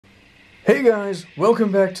Hey guys,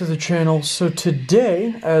 welcome back to the channel. So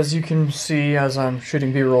today, as you can see as I'm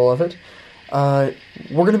shooting B-roll of it, we're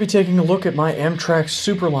going to be taking a look at my Amtrak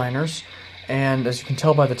Superliners, and as you can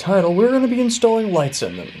tell by the title, we're going to be installing lights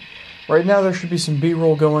in them. Right now there should be some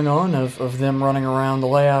B-roll going on of them running around the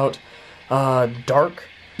layout, dark.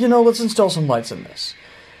 You know, let's install some lights in this.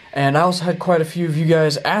 And I also had quite a few of you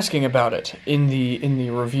guys asking about it in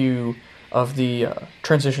the review of the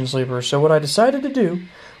transition sleeper, so what I decided to do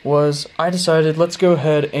was let's go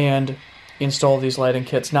ahead and install these lighting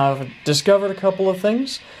kits. Now I've discovered a couple of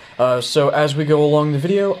things, so as we go along the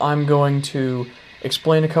video I'm going to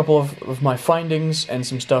explain a couple of my findings and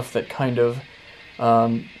some stuff that kind of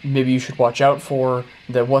maybe you should watch out for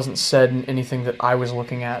that wasn't said in anything that I was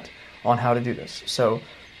looking at on how to do this. So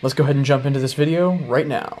let's go ahead and jump into this video right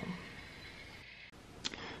now.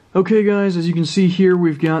 Okay guys, as you can see here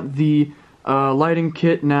we've got the lighting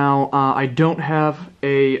kit. Now, I don't have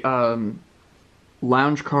a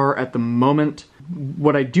lounge car at the moment.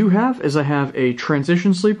 What I do have is I have a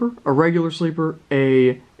transition sleeper, a regular sleeper,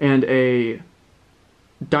 and a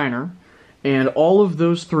diner, and all of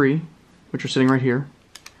those three, which are sitting right here,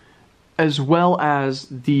 as well as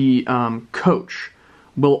the coach,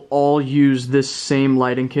 will all use this same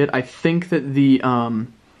lighting kit. I think that the,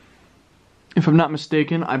 if I'm not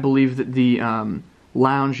mistaken, I believe that the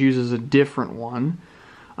lounge uses a different one,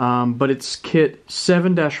 but it's kit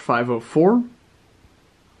 7-504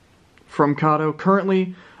 from Kato.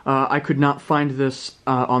 Currently, I could not find this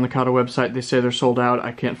on the Kato website. They say they're sold out.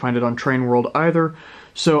 I can't find it on Train World either,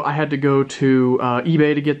 so I had to go to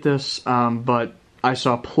eBay to get this, but I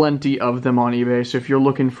saw plenty of them on eBay, so if you're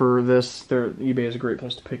looking for this, eBay is a great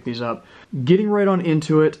place to pick these up. Getting right on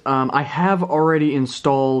into it, I have already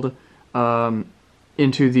installed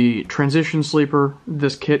into the transition sleeper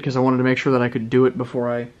this kit because I wanted to make sure that I could do it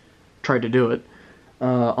before I tried to do it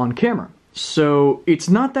on camera. So it's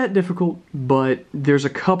not that difficult, but there's a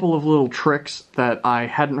couple of little tricks that I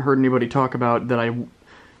hadn't heard anybody talk about that I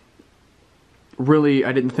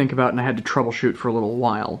didn't think about, and I had to troubleshoot for a little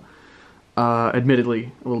while.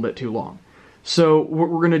 Admittedly, a little bit too long. So what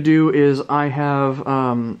we're going to do is I have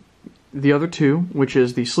the other two, which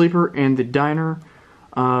is the sleeper and the diner,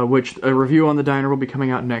 which a review on the diner will be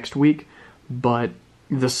coming out next week, but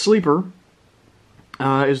the sleeper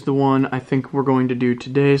is the one I think we're going to do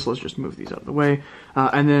today, so let's just move these out of the way,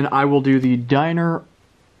 and then I will do the diner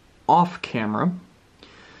off camera.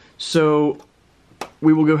 So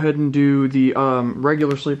we will go ahead and do the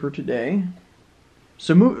regular sleeper today.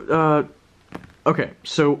 So okay,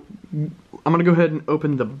 so I'm going to go ahead and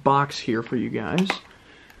open the box here for you guys.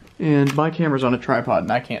 And my camera's on a tripod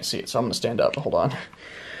and I can't see it, so I'm going to stand up. Hold on.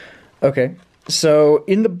 Okay, so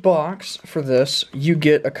in the box for this, you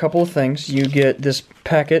get a couple of things. You get this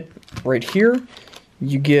packet right here.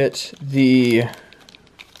 You get the...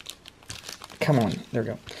 Come on, there we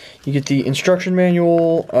go. You get the instruction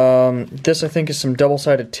manual. This, I think, is some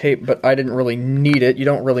double-sided tape, but I didn't really need it. You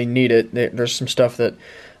don't really need it. There's some stuff that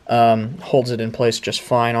holds it in place just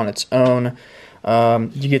fine on its own.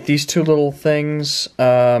 You get these two little things,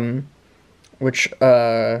 which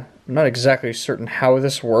I'm not exactly certain how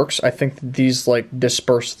this works. I think these like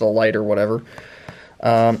disperse the light or whatever.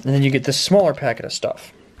 And then you get this smaller packet of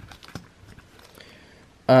stuff.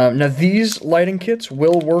 Now these lighting kits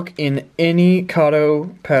will work in any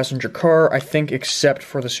Kato passenger car, I think, except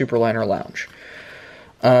for the Superliner lounge.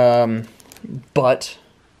 But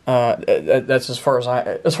that's as far as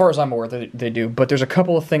I'm aware they do. But there's a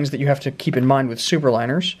couple of things that you have to keep in mind with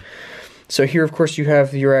Superliners. So here, of course, you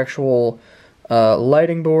have your actual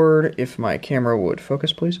lighting board. If my camera would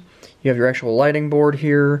focus, please. You have your actual lighting board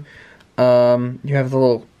here. You have the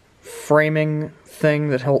little framing thing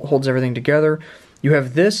that holds everything together. You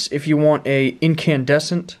have this if you want a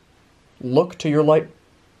incandescent look to your light,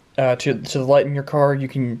 to the light in your car. You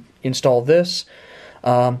can install this.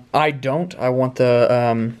 I don't. I want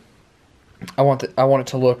the I want it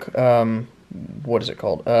to look what is it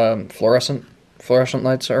called? Fluorescent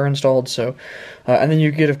lights are installed. So, and then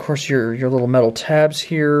you get, of course, your little metal tabs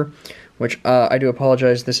here, which I do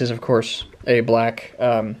apologize. This is, of course, a black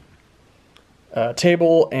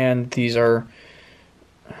table, and these are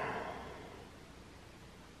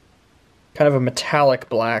kind of a metallic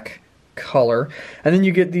black color. And then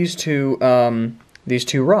you get these two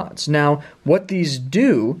rods. Now, what these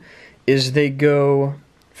do is they go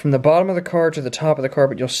from the bottom of the car to the top of the car,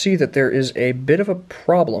 but you'll see that there is a bit of a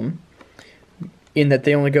problem in that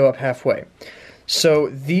they only go up halfway. So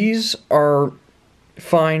these are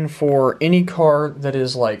fine for any car that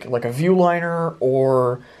is like a Viewliner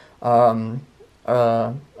or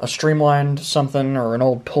a streamlined something or an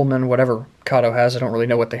old Pullman, whatever Kato has. I don't really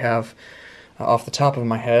know what they have off the top of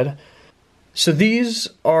my head. So these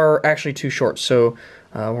are actually too short, so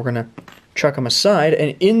we're going to chuck them aside.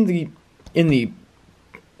 And in the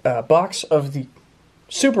box of the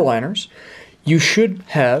Superliners, you should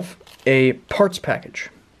have a parts package.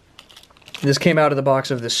 This came out of the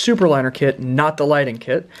box of the Superliner kit, not the lighting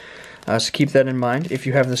kit. So keep that in mind. If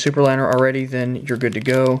you have the Superliner already, then you're good to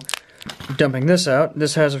go. Dumping this out,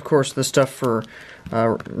 this has, of course, the stuff for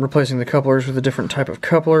replacing the couplers with a different type of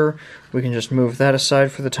coupler. We can just move that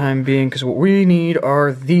aside for the time being, because what we need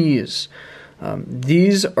are these.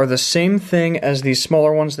 These are the same thing as these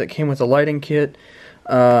smaller ones that came with the lighting kit,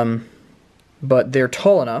 but they're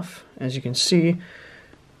tall enough, as you can see,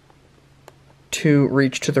 to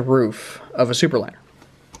reach to the roof of a Superliner.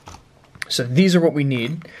 So these are what we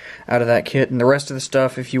need out of that kit, and the rest of the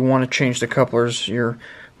stuff, if you want to change the couplers, you're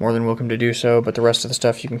more than welcome to do so, but the rest of the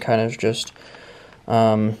stuff you can kind of just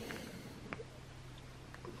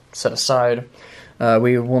set aside.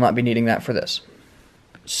 We will not be needing that for this.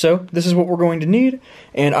 So this is what we're going to need,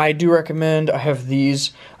 and I do recommend, I have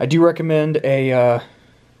these, I do recommend a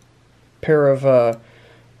pair of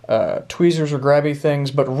tweezers or grabby things,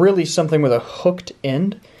 but really something with a hooked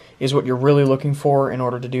end is what you're really looking for in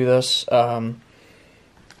order to do this.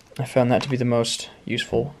 I found that to be the most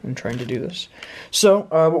useful in trying to do this. So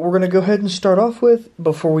what we're going to go ahead and start off with,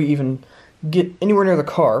 before we even get anywhere near the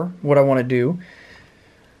car, what I want to do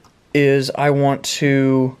is we want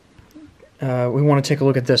to take a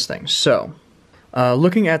look at this thing. So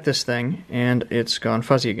looking at this thing, and it's gone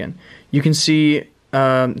fuzzy again, you can see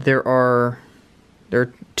there are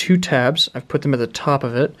two tabs. I've put them at the top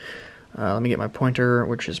of it. Let me get my pointer,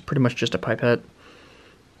 which is pretty much just a pipette.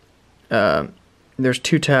 There's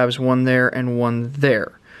two tabs, one there and one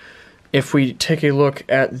there. If we take a look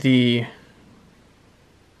at the,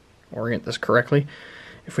 orient this correctly,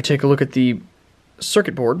 if we take a look at the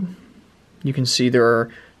circuit board, you can see there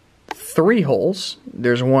are three holes.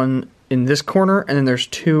 There's one in this corner, and then there's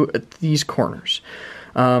two at these corners.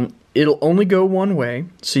 It'll only go one way,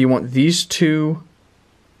 so you want these two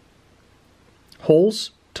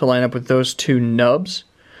holes to line up with those two nubs,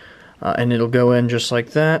 and it'll go in just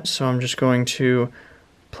like that. So I'm just going to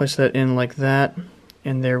place that in like that,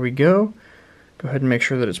 and there we go. Go ahead and make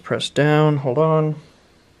sure that it's pressed down. Hold on.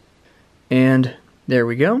 And there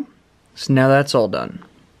we go. So now that's all done.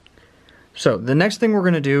 So the next thing we're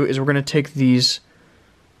going to do is we're going to take these,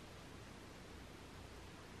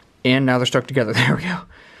 and now they're stuck together. There we go.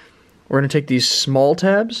 We're going to take these small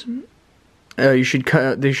tabs. You should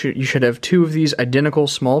have two of these identical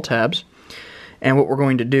small tabs, and what we're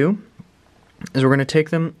going to do is we're going to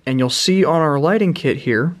take them, and you'll see on our lighting kit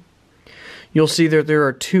here, you'll see that there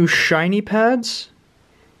are two shiny pads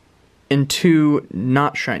and two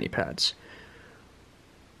not shiny pads.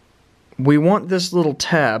 We want this little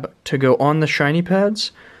tab to go on the shiny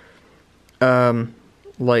pads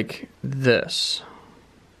like this.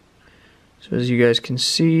 So as you guys can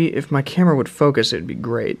see, if my camera would focus, it would be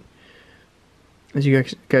great. As you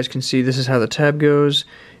guys can see, this is how the tab goes.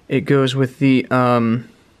 It goes with the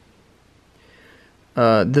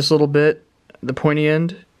this little bit, the pointy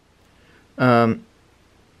end, at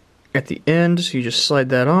the end. So you just slide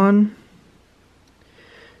that on,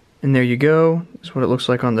 and there you go. That's what it looks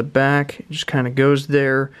like on the back. It just kind of goes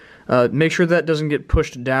there. Make sure that doesn't get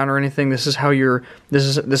pushed down or anything. This is how your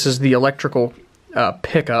this is the electrical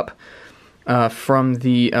pickup from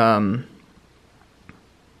the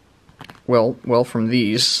from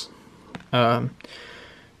these.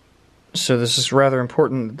 So this is rather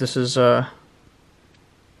important. This is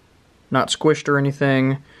not squished or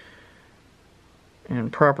anything,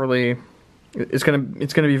 and properly. It's gonna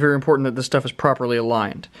be very important that this stuff is properly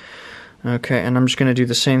aligned. Okay, and I'm just gonna do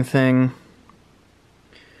the same thing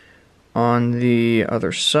on the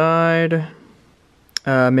other side,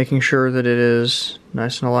 making sure that it is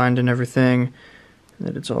nice and aligned and everything,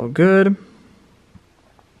 that it's all good.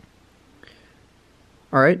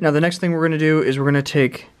 Alright, now the next thing we're going to do is we're going to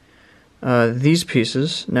take these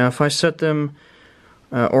pieces. Now if I set them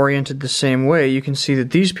oriented the same way, you can see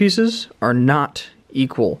that these pieces are not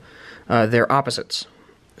equal. They're opposites.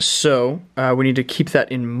 So we need to keep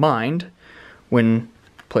that in mind when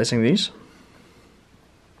placing these.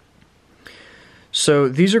 So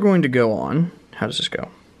these are going to go on. How does this go?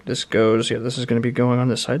 This goes, yeah, this is going to be going on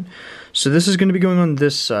this side. So this is going to be going on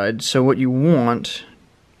this side. So what you want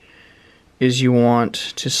is you want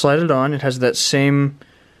to slide it on. It has that same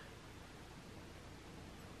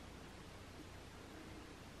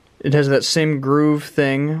groove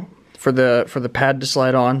thing for the pad to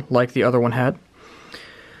slide on, like the other one had.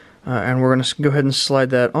 And we're going to go ahead and slide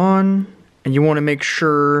that on, and you want to make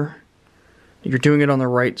sure you're doing it on the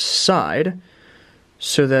right side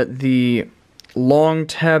so that the long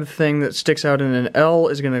tab thing that sticks out in an L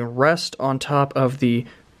is going to rest on top of the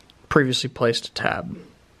previously placed tab.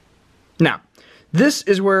 Now, this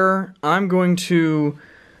is where I'm going to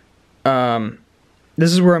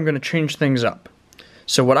change things up.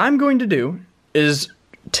 So what I'm going to do is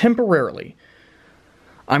temporarily,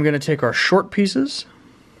 I'm going to take our short pieces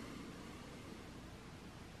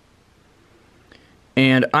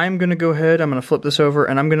and I'm going to go ahead, I'm going to flip this over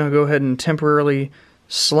and I'm going to go ahead and temporarily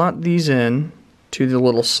slot these in to the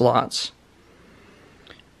little slots.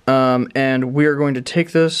 And we are going to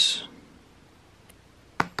take this,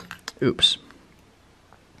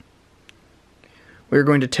 we're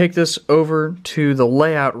going to take this over to the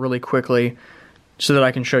layout really quickly so that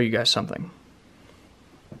I can show you guys something.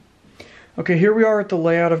 Okay, here we are at the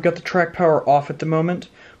layout. I've got the track power off at the moment,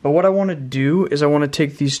 but what I want to do is I want to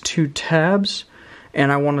take these two tabs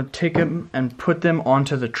and I want to take them and put them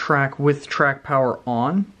onto the track with track power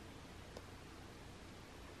on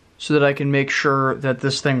so that I can make sure that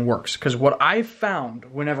this thing works. Because what I found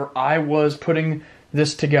whenever I was putting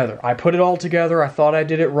this together, I put it all together, I thought I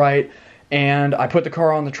did it right, and I put the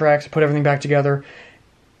car on the tracks, put everything back together,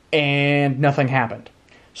 and nothing happened.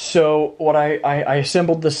 So what I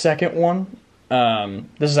assembled the second one.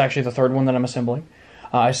 This is actually the third one that I'm assembling.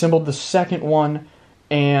 I assembled the second one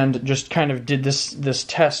and just kind of did this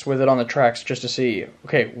test with it on the tracks just to see,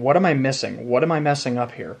 okay, what am I missing? What am I messing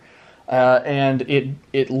up here? And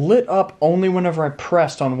it lit up only whenever I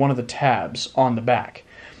pressed on one of the tabs on the back.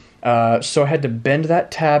 So I had to bend that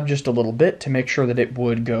tab just a little bit to make sure that it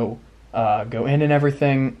would go in and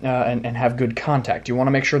everything and have good contact. You want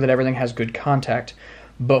to make sure that everything has good contact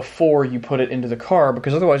before you put it into the car,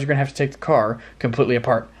 because otherwise you're going to have to take the car completely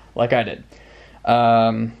apart, like I did.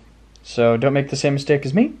 So don't make the same mistake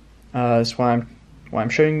as me. That's why I'm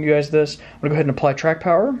showing you guys this. I'm going to go ahead and apply track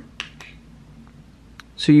power.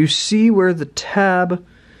 So you see where the two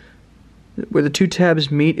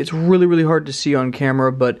tabs meet. It's really, really hard to see on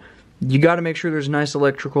camera, but you got to make sure there's a nice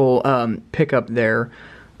electrical pickup there.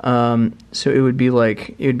 So it would be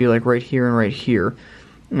like right here and right here.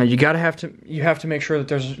 Now you have to make sure that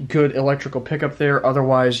there's good electrical pickup there.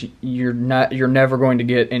 Otherwise, you're never going to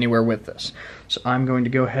get anywhere with this. So I'm going to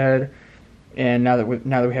go ahead, and now that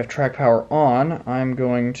we have track power on, I'm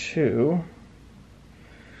going to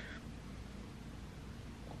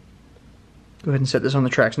go ahead and set this on the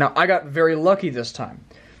tracks. Now I got very lucky this time.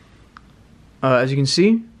 As you can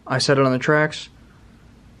see, I set it on the tracks,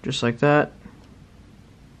 just like that.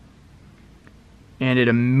 And it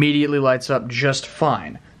immediately lights up just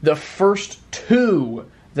fine. The first two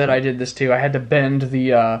that I did this to, I had to bend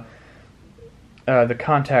the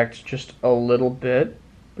contact just a little bit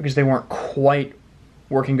because they weren't quite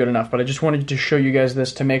working good enough. But I just wanted to show you guys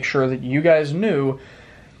this to make sure that you guys knew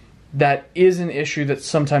that is an issue that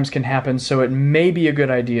sometimes can happen. So it may be a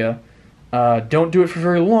good idea. Don't do it for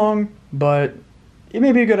very long, but it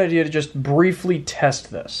may be a good idea to just briefly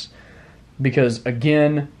test this. Because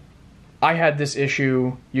again, I had this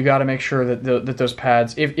issue. You got to make sure that those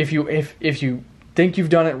pads, if you think you've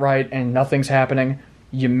done it right and nothing's happening,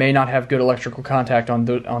 you may not have good electrical contact on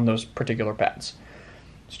those particular pads.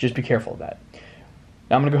 So just be careful of that.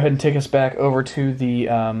 Now I'm going to go ahead and take us back over to the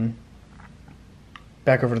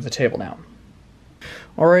table now.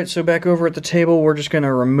 All right, so back over at the table, we're just going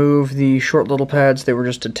to remove the short little pads. They were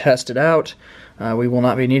just to test it out. We will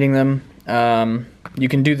not be needing them. You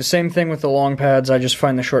can do the same thing with the long pads. I just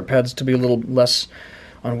find the short pads to be a little less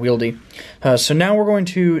unwieldy. So now we're going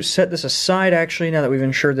to set this aside, actually, now that we've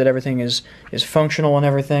ensured that everything is functional and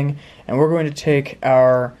everything. And we're going to take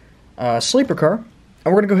our sleeper car, and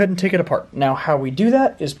we're going to go ahead and take it apart. Now, how we do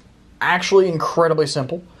that is actually incredibly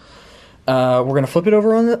simple. We're going to flip it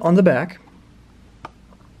over on the back.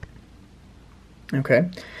 Okay.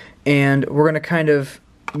 And we're going to kind of,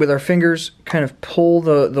 with our fingers, kind of pull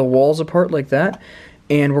the walls apart like that,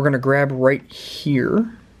 and we're going to grab right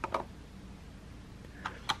here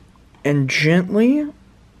and gently,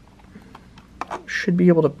 should be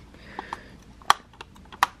able to,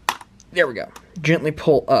 there we go, gently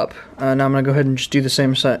pull up. Now I'm going to go ahead and just do the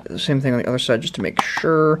same thing on the other side just to make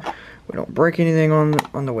sure we don't break anything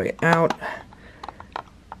on the way out.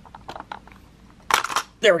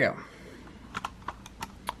 There we go.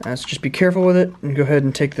 So just be careful with it, and go ahead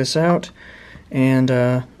and take this out, and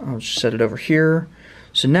I'll just set it over here.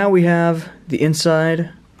 So now we have the inside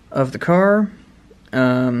of the car.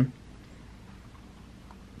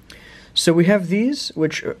 So we have these,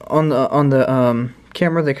 which on the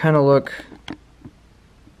camera they kind of look.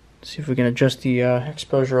 Let's see if we can adjust the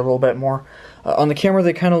exposure a little bit more. On the camera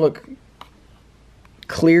they kind of look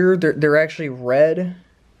clear. They're actually red.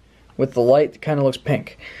 With the light, it kind of looks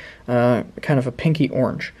pink. Kind of a pinky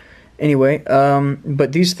orange. Anyway,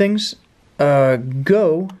 but these things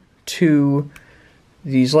go to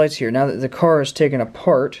these lights here. Now that the car is taken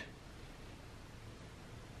apart,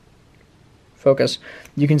 focus,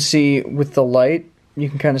 you can see with the light, you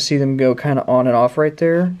can kind of see them go kind of on and off right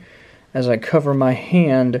there as I cover my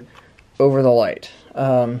hand over the light.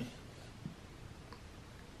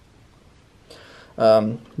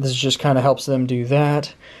 This just kind of helps them do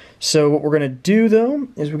that. So what we're going to do, though,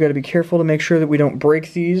 is we've got to be careful to make sure that we don't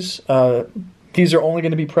break these. These are only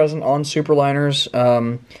going to be present on Superliners.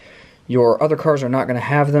 Your other cars are not going to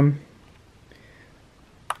have them.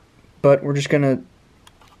 But we're just going to,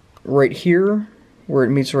 right here, where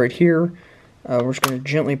it meets right here, we're just going to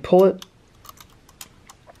gently pull it.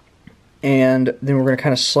 And then we're going to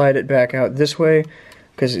kind of slide it back out this way,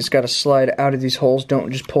 because it's got to slide out of these holes.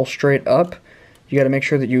 Don't just pull straight up. You got to make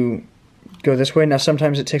sure that you go this way. Now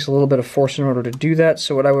sometimes it takes a little bit of force in order to do that,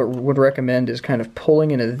 so what I would recommend is kind of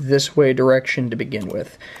pulling in a this way direction to begin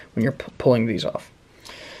with when you're pulling these off.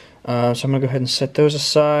 So I'm going to go ahead and set those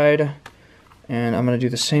aside, and I'm going to do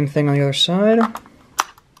the same thing on the other side.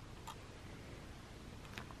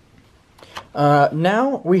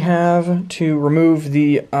 Now we have to remove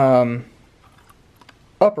the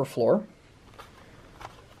upper floor,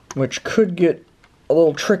 which could get a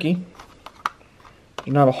little tricky.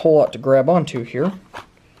 There's not a whole lot to grab onto here.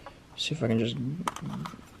 See if I can just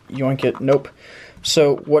yoink it. Nope.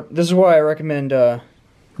 So this is why I recommend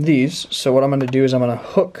these. So what I'm going to do is I'm going to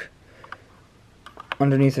hook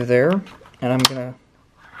underneath of there, and I'm going to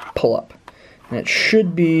pull up. And it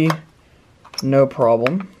should be no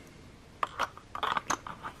problem.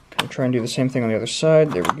 I'll try and do the same thing on the other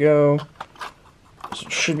side. There we go. So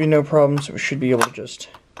it should be no problem. So we should be able to just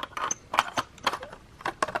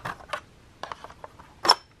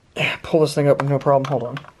pull this thing up with no problem. Hold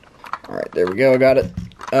on. Alright, there we go. I got it.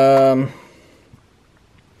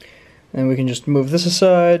 And we can just move this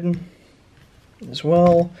aside as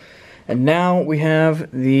well. And now we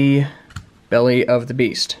have the belly of the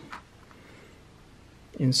beast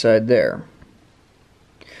inside there.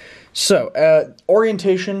 So,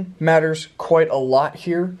 orientation matters quite a lot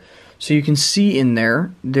here. So you can see in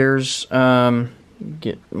there, there's,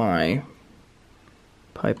 get my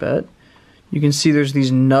pipette. You can see there's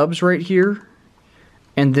these nubs right here,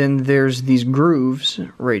 and then there's these grooves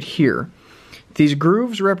right here. These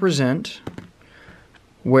grooves represent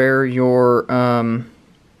where your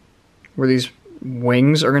where these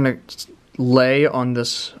wings are going to lay on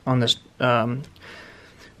this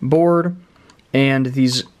board, and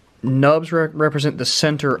these nubs represent the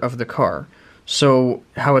center of the car. So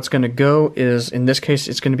how it's going to go is, in this case,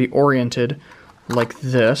 it's going to be oriented like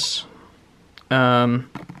this.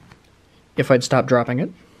 If I'd stop dropping it.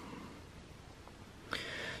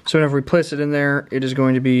 So whenever we place it in there, it is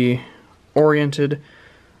going to be oriented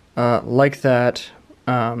like that.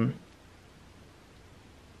 In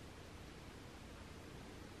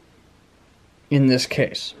this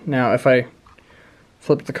case. Now if I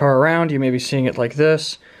flip the car around, you may be seeing it like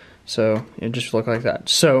this. So it just look like that.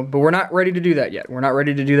 So, but we're not ready to do that yet. We're not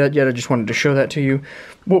ready to do that yet. I just wanted to show that to you.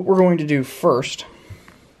 What we're going to do first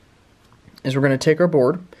is we're going to take our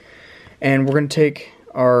board, and we're going to take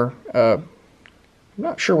our, I'm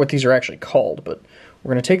not sure what these are actually called, but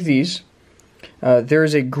we're going to take these. There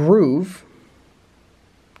is a groove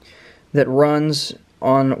that runs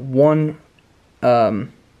on one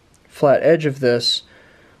flat edge of this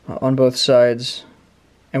on both sides,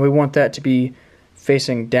 and we want that to be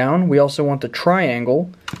facing down. We also want the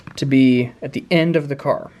triangle to be at the end of the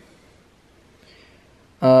car.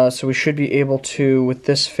 So we should be able to, with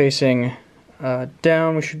this facing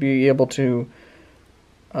down, we should be able to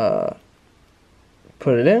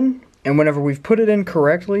put it in. And whenever we've put it in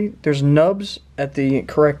correctly, there's nubs at the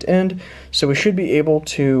correct end, so we should be able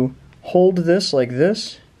to hold this like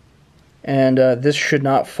this, and this should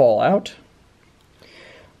not fall out.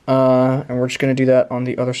 And we're just going to do that on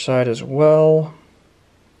the other side as well.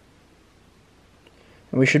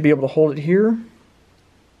 And we should be able to hold it here,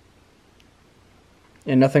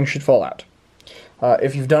 and nothing should fall out.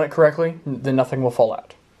 If you've done it correctly, then nothing will fall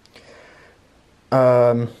out.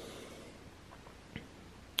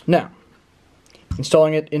 Now,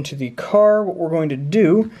 installing it into the car, what we're going to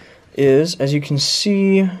do is, as you can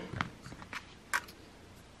see,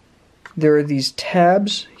 there are these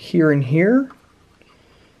tabs here and here,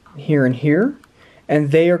 here and here,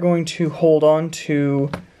 and they are going to hold on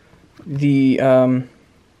to the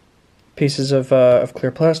pieces of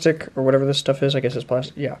clear plastic, or whatever this stuff is. I guess it's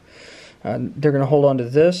plastic, yeah. They're going to hold on to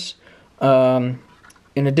this,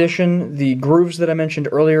 In addition, the grooves that I mentioned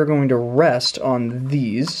earlier are going to rest on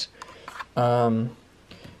these. And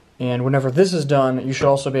whenever this is done, you should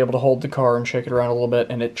also be able to hold the car and shake it around a little bit,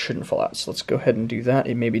 and it shouldn't fall out. So let's go ahead and do that.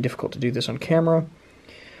 It may be difficult to do this on camera,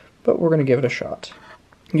 but we're going to give it a shot.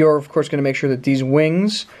 You're, of course, going to make sure that these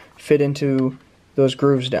wings fit into those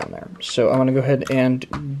grooves down there. So I'm going to go ahead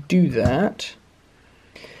and do that.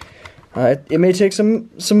 It may take some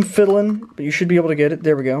fiddling, but you should be able to get it.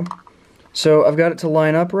 There we go. So I've got it to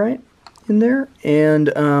line up right in there, and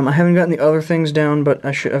I haven't gotten the other things down, but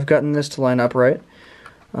I've gotten this to line up right.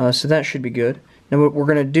 So that should be good. Now what we're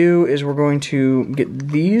going to do is we're going to get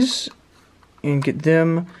these and get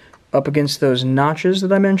them up against those notches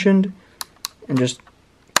that I mentioned, and just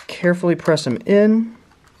carefully press them in.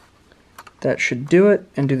 That should do it,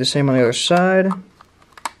 and do the same on the other side.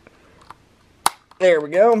 There we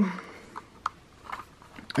go.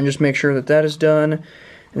 And just make sure that that is done,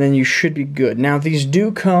 and then you should be good. Now these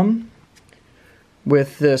do come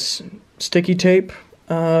with this sticky tape,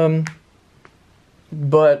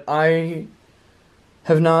 but I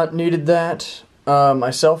have not needed that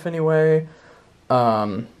myself anyway.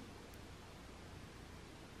 At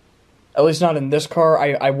least not in this car.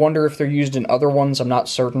 I wonder if they're used in other ones. I'm not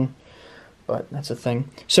certain, but that's a thing.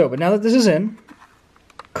 So, but now that this is in,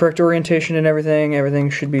 correct orientation and everything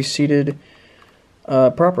should be seated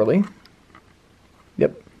properly.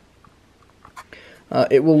 Yep.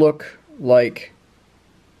 It will look like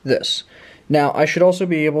this. Now, I should also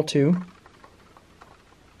be able to...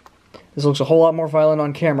 This looks a whole lot more violent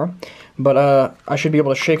on camera, but I should be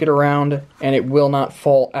able to shake it around and it will not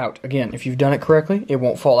fall out. Again, if you've done it correctly, it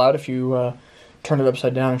won't fall out if you turn it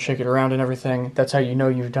upside down and shake it around and everything. That's how you know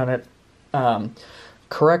you've done it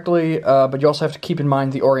correctly, but you also have to keep in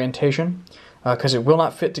mind the orientation, because it will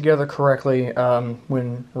not fit together correctly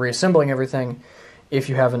when reassembling everything if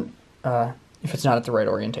you haven't, if it's not at the right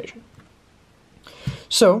orientation.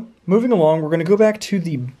 So, moving along, we're going to go back to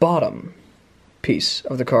the bottom piece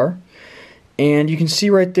of the car. And you can see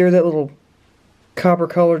right there that little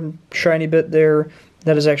copper-colored shiny bit there.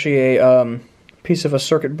 That is actually a piece of a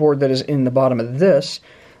circuit board that is in the bottom of this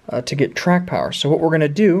to get track power. So what we're going to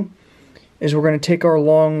do is we're going to take our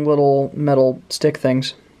long little metal stick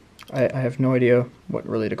things. I have no idea what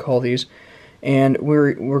really to call these. And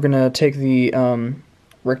we're going to take the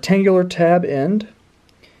rectangular tab end,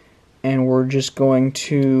 and we're just going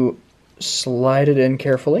to slide it in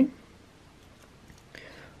carefully.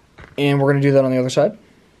 And we're going to do that on the other side.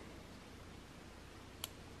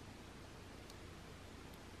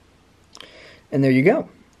 And there you go.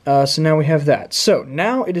 So now we have that. So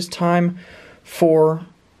now it is time for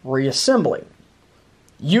reassembly.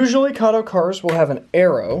 Usually Kato cars will have an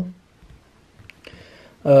arrow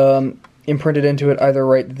imprinted into it either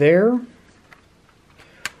right there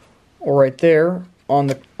or right there on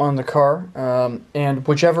the car. And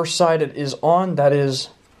whichever side it is on, that is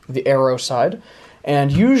the arrow side.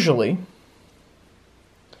 And usually,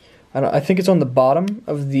 I think it's on the bottom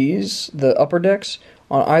of these, the upper decks.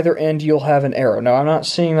 On either end, you'll have an arrow. Now, I'm not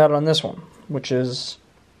seeing that on this one, which is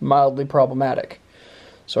mildly problematic.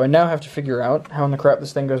 So I now have to figure out how in the crap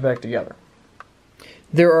this thing goes back together.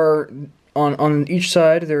 There are, on each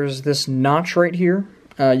side, there's this notch right here.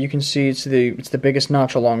 You can see it's the biggest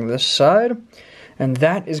notch along this side. And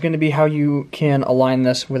that is going to be how you can align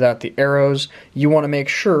this without the arrows. You want to make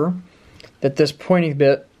sure that this pointy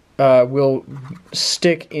bit will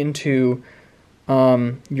stick into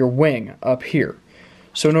your wing up here.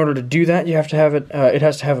 So in order to do that, you have to have it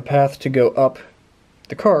has to have a path to go up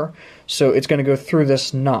the car, so it's going to go through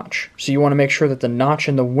this notch. So you want to make sure that the notch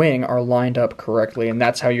and the wing are lined up correctly, and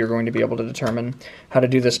that's how you're going to be able to determine how to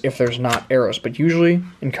do this if there's not arrows. But usually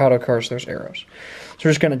in Kato cars there's arrows. So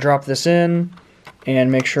we're just going to drop this in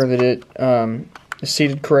and make sure that it is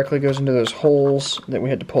seated correctly, goes into those holes that we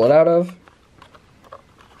had to pull it out of.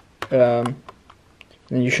 Then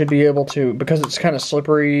you should be able to, because it's kind of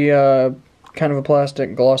slippery, kind of a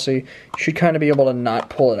plastic, glossy, you should kind of be able to not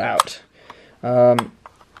pull it out. I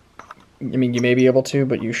mean, you may be able to,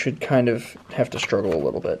 but you should kind of have to struggle a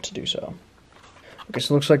little bit to do so. Okay,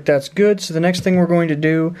 so it looks like that's good. So the next thing we're going to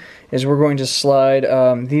do is we're going to slide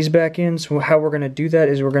these back in. So how we're going to do that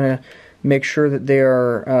is we're going to make sure that they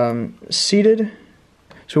are seated.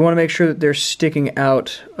 So we want to make sure that they're sticking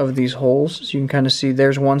out of these holes. So you can kind of see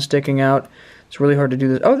there's one sticking out. It's really hard to do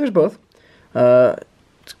this. Oh, there's both.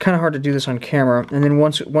 It's kind of hard to do this on camera. And then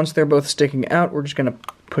once they're both sticking out, we're just going to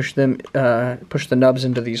push the nubs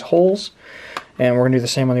into these holes. And we're going to do the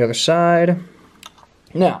same on the other side.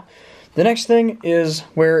 Now, the next thing is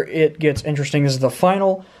where it gets interesting. This is the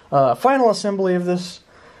final assembly of this.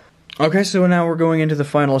 Okay, so now we're going into the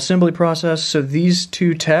final assembly process. So these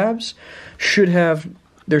two tabs should have,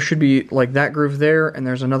 there should be like that groove there, and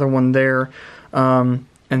there's another one there. And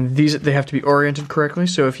these, they have to be oriented correctly.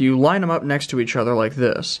 So if you line them up next to each other like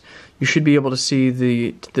this, you should be able to see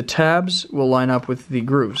the tabs will line up with the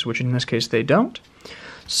grooves, which in this case they don't.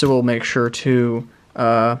 So we'll make sure to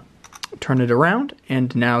turn it around,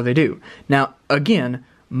 and now they do. Now, again,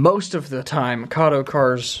 most of the time, Kato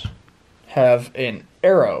cars have an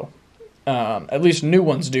arrow. At least new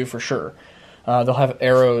ones do for sure. They'll have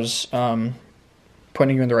arrows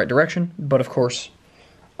pointing you in the right direction, but of course,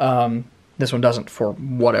 this one doesn't for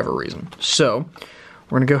whatever reason. So,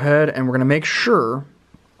 we're going to go ahead and we're going to make sure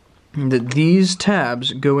that these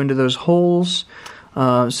tabs go into those holes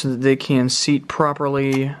so that they can seat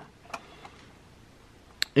properly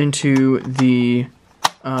into the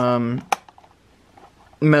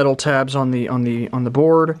metal tabs on the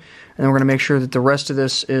board, and then we're going to make sure that the rest of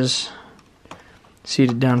this is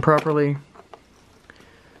seated down properly.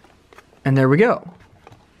 And there we go.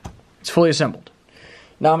 It's fully assembled.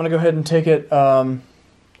 Now I'm going to go ahead and take it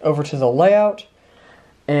over to the layout,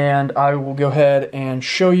 and I will go ahead and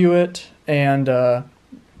show you it, and go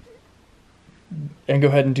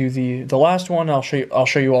ahead and do the last one. I'll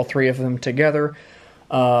show you all three of them together,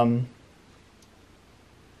 and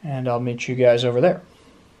I'll meet you guys over there.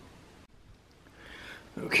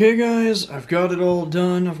 Okay, guys, I've got it all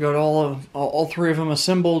done. I've got all three of them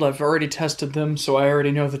assembled. I've already tested them, so I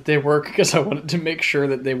already know that they work because I wanted to make sure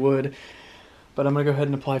that they would. But I'm going to go ahead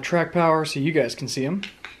and apply track power so you guys can see them.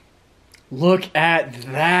 Look at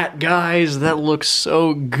that, guys. That looks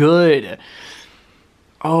so good.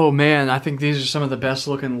 Oh, man. I think these are some of the best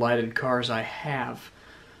looking lighted cars I have.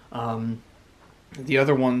 The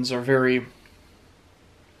other ones are very...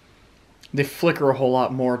 They flicker a whole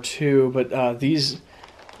lot more, too. But these...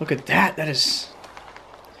 Look at that. That is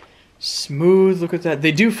smooth. Look at that.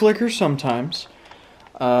 They do flicker sometimes.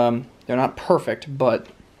 They're not perfect, but...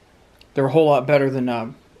 They're a whole lot better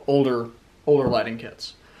than older lighting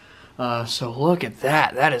kits. So look at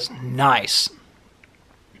that. That is nice.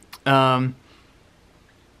 I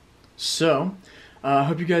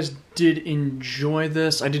hope you guys did enjoy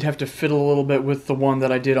this. I did have to fiddle a little bit with the one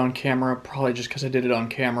that I did on camera, probably just because I did it on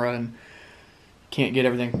camera and can't get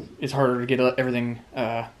everything. It's harder to get everything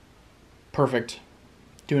perfect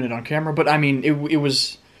doing it on camera. But I mean, it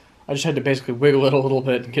was. I just had to basically wiggle it a little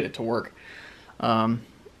bit and get it to work.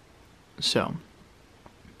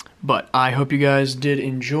 But I hope you guys did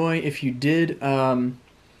enjoy. If you did, do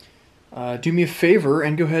me a favor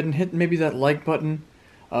and go ahead and hit maybe that like button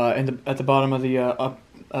at the bottom of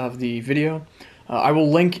the video. I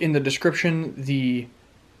will link in the description the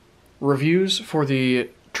reviews for the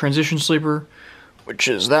transition sleeper, which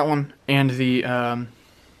is that one, and the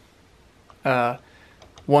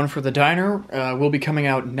one for the diner will be coming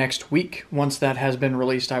out next week. Once that has been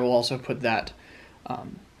released, I will also put that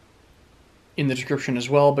in the description as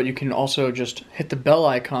well, but you can also just hit the bell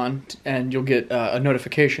icon and you'll get a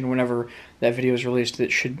notification whenever that video is released.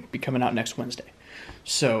 That should be coming out next Wednesday.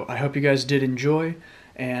 So I hope you guys did enjoy,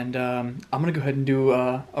 and I'm gonna go ahead and do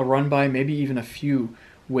a run by, maybe even a few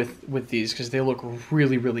with these, because they look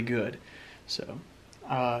really, really good. So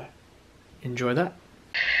enjoy that.